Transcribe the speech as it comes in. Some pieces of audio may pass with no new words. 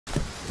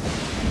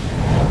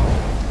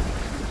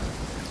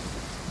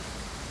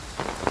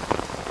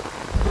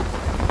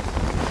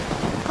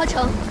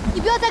成，你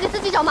不要再给自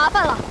己找麻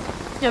烦了。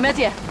苗苗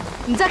姐，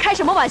你在开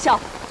什么玩笑？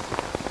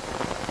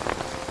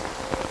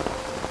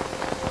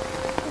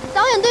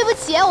导演，对不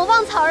起，我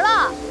忘词儿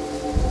了。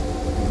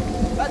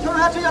来，调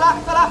整下，追下来，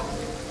再来。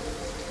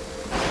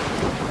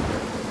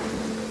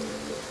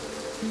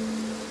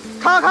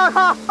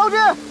咔，道具。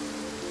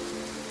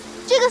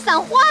这个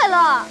伞坏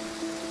了。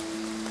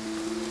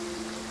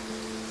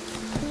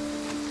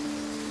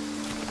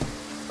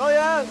导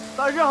演，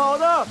伞是好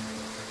的。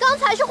刚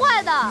才是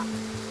坏的。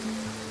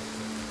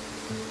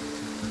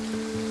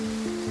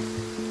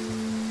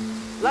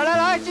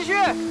来，继续。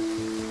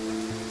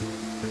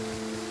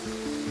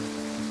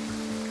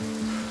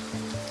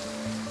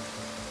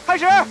开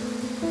始。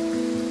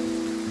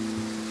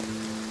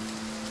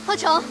何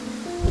成，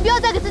你不要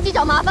再给自己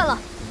找麻烦了。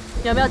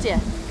苗苗姐，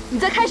你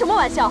在开什么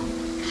玩笑？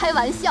开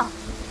玩笑，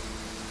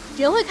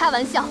人会开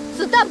玩笑，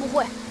子弹不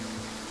会。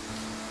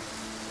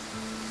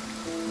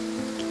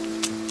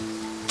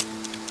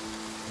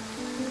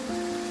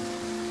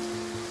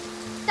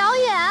导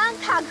演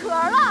卡壳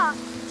了，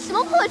什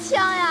么破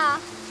枪呀？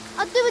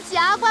啊，对不起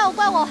啊，怪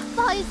我，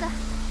不好意思。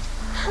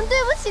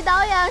对不起，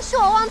导演，是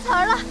我忘词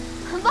儿了，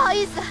不好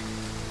意思。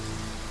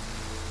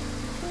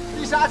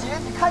丽莎姐，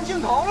你看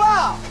镜头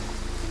了。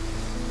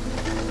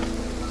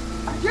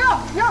停！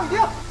停了！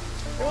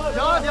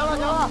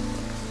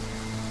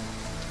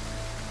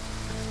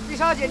丽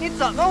莎姐，你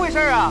怎么回事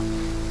啊？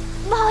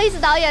不好意思，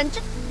导演，这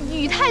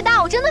雨太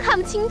大，我真的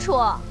看不清楚。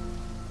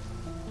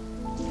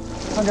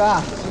汤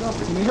晨，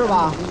你没事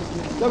吧？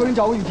要不你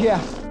找个雨贴？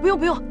不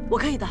用，我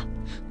可以的。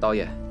导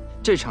演，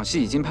这场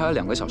戏已经拍了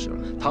2个小时了，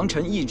唐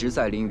晨一直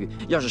在淋雨，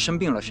要是生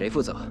病了谁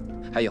负责？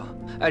还有，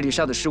艾丽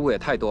莎的失误也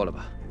太多了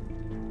吧？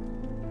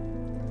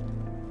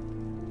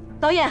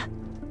导演，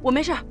我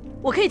没事，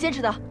我可以坚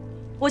持的。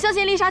我相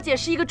信丽莎姐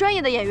是一个专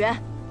业的演员，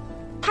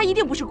她一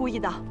定不是故意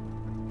的。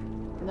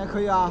现在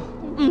可以啊。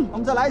我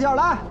们再来一条，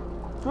来，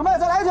准备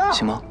再来一条。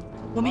行吗？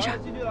我没事。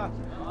继续了。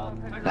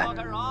来，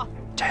开始啊！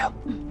加油！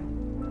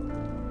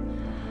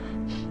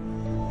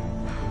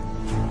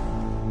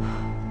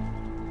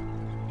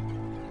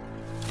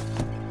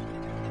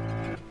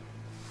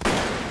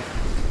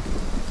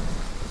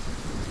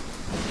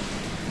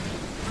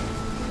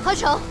何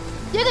成，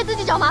别给自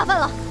己找麻烦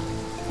了。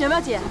苗苗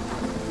姐，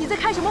你在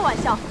开什么玩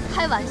笑？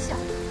开玩笑，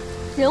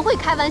人会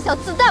开玩笑，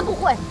子弹不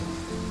会。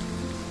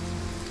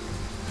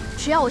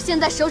只要我现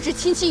在手指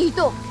轻轻一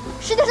动，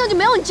世界上就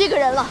没有你这个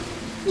人了。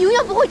你永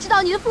远不会知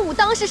道你的父母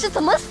当时是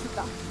怎么死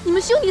的，你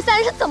们兄弟3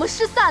人是怎么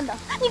失散的，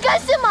你甘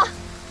心吗？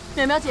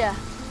苗苗姐，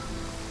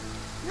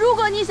如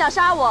果你想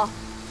杀我，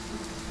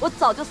我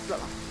早就死了。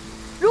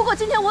如果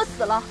今天我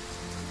死了，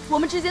我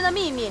们之间的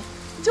秘密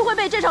就会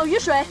被这场雨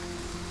水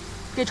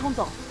给冲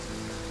走。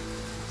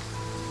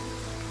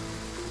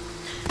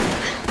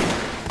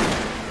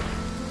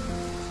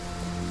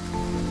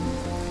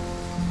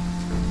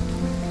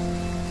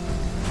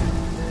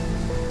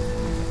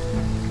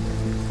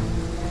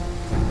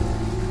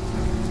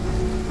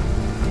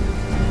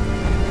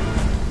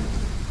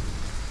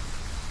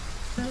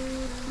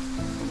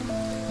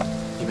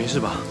你没事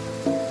吧？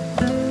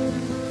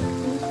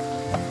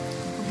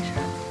我没事。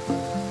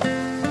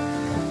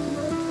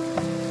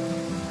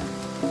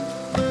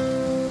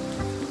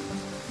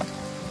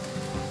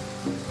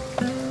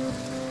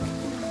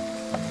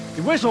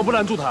你为什么不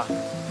拦住他？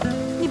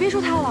你别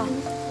说他了，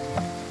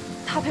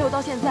他陪我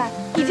到现在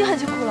已经很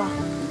辛苦了。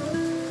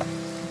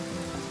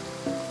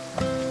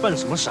扮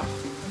什么傻？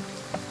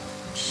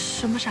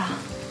什么傻？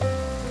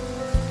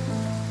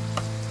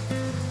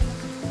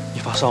你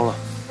发烧了？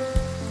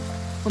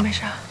我没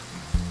事。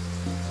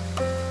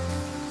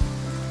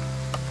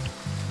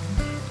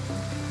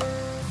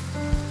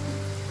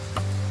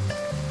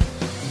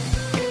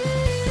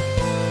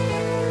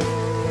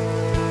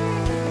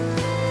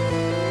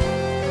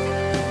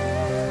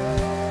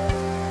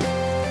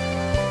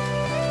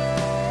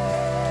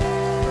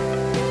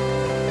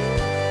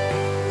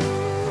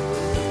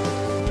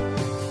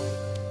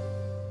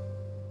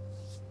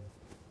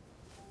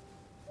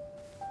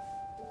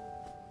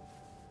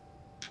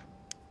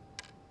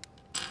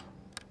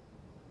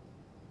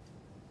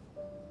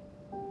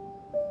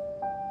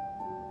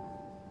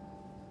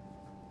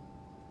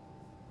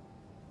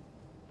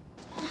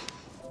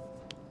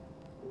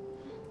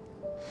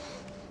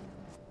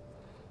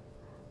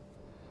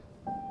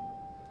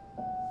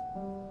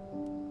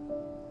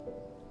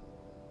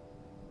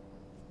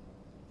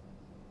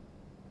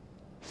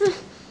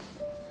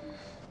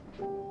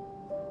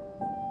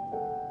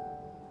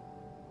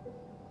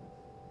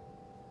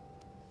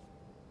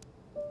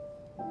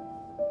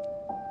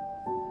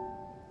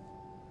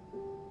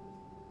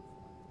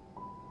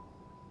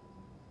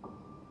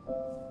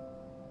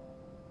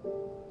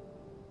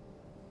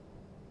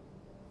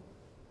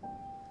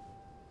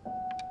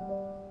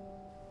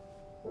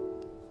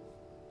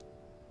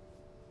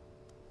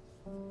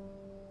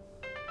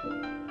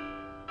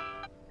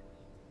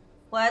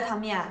喂，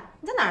唐蜜，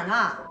你在哪儿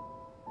呢？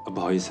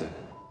不好意思，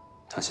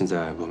他现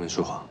在不方便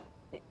说话。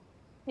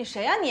你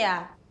谁呀你？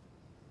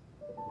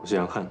我是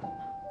杨翰，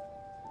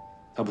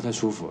他不太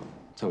舒服，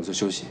在我这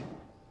休息。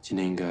今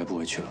天应该不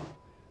回去了。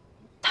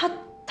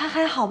他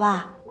还好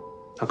吧？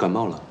他感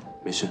冒了，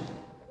没事。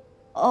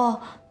哦，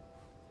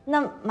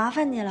那麻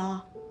烦你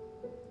了。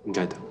应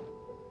该的。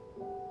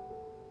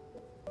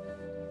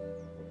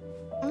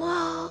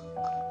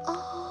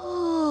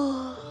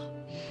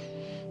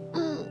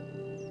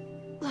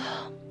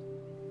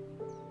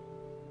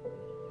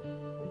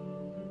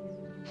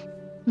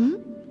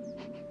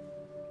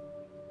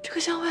这个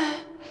香味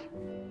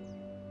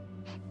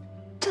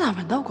在哪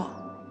闻到过？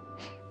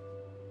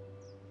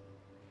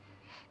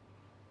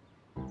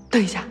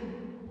等一下，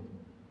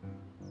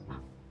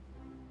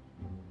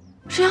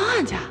是杨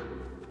岸家？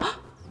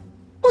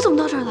我怎么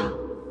到这儿的？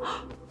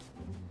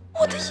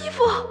我的衣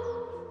服，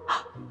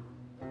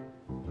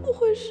不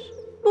会是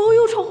罗欧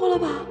又闯祸了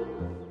吧？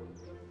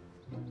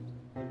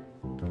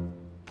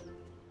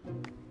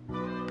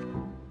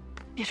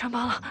别穿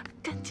帮了，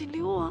赶紧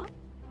溜啊！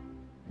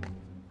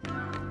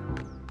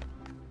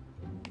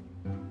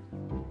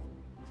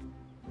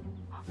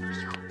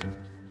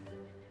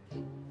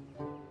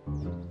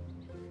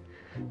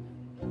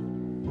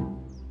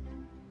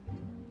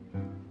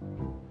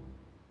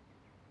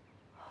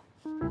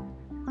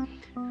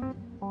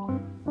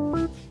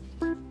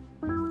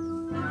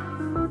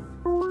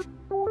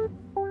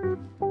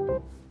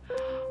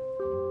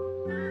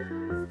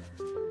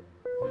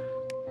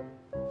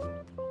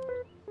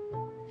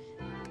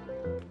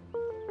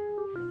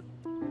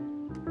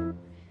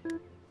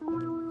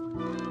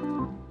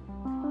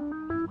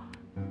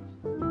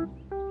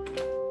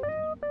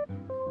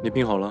你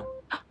病好了？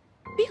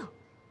病？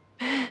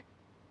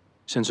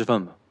先吃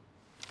饭吧。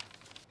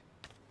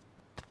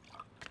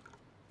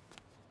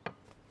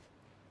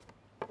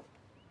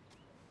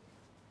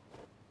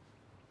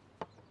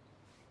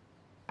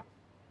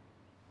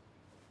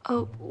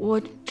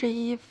我这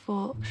衣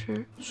服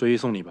是睡衣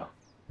送你吧。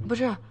不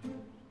是？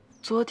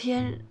昨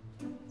天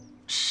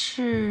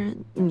是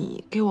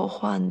你给我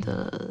换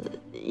的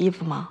衣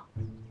服吗？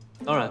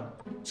当然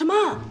什么？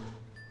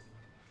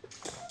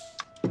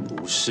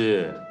不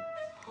是，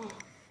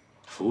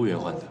服务员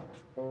换的。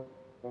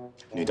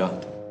女的，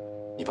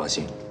你放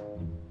心。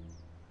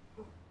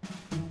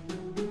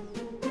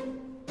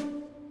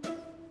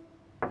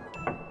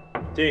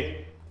进。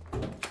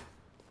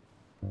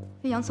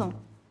杨总，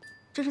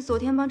这是昨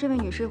天帮这位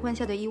女士换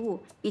下的衣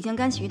物，已经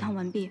干洗熨烫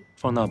完毕。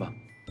放那吧。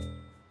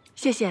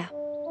谢谢。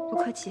不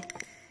客气。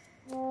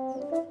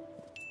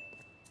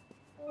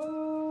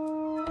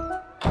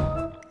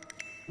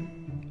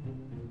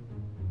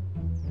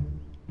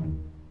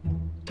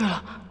对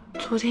了，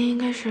昨天应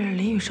该是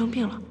林雨生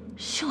病了，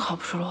幸好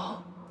不是罗欧。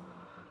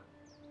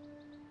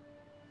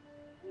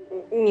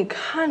你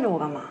看着我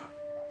干嘛？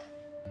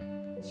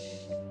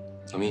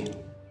小蜜，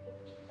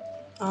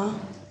啊？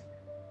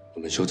我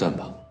们休战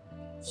吧。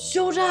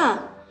休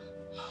战？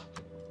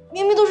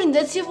明明都是你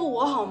在欺负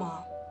我，好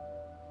吗？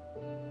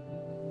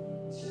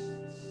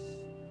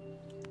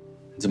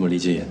你这么理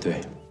解也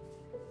对，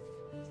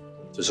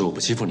只是我不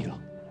欺负你了。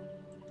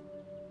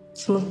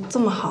怎么这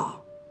么好？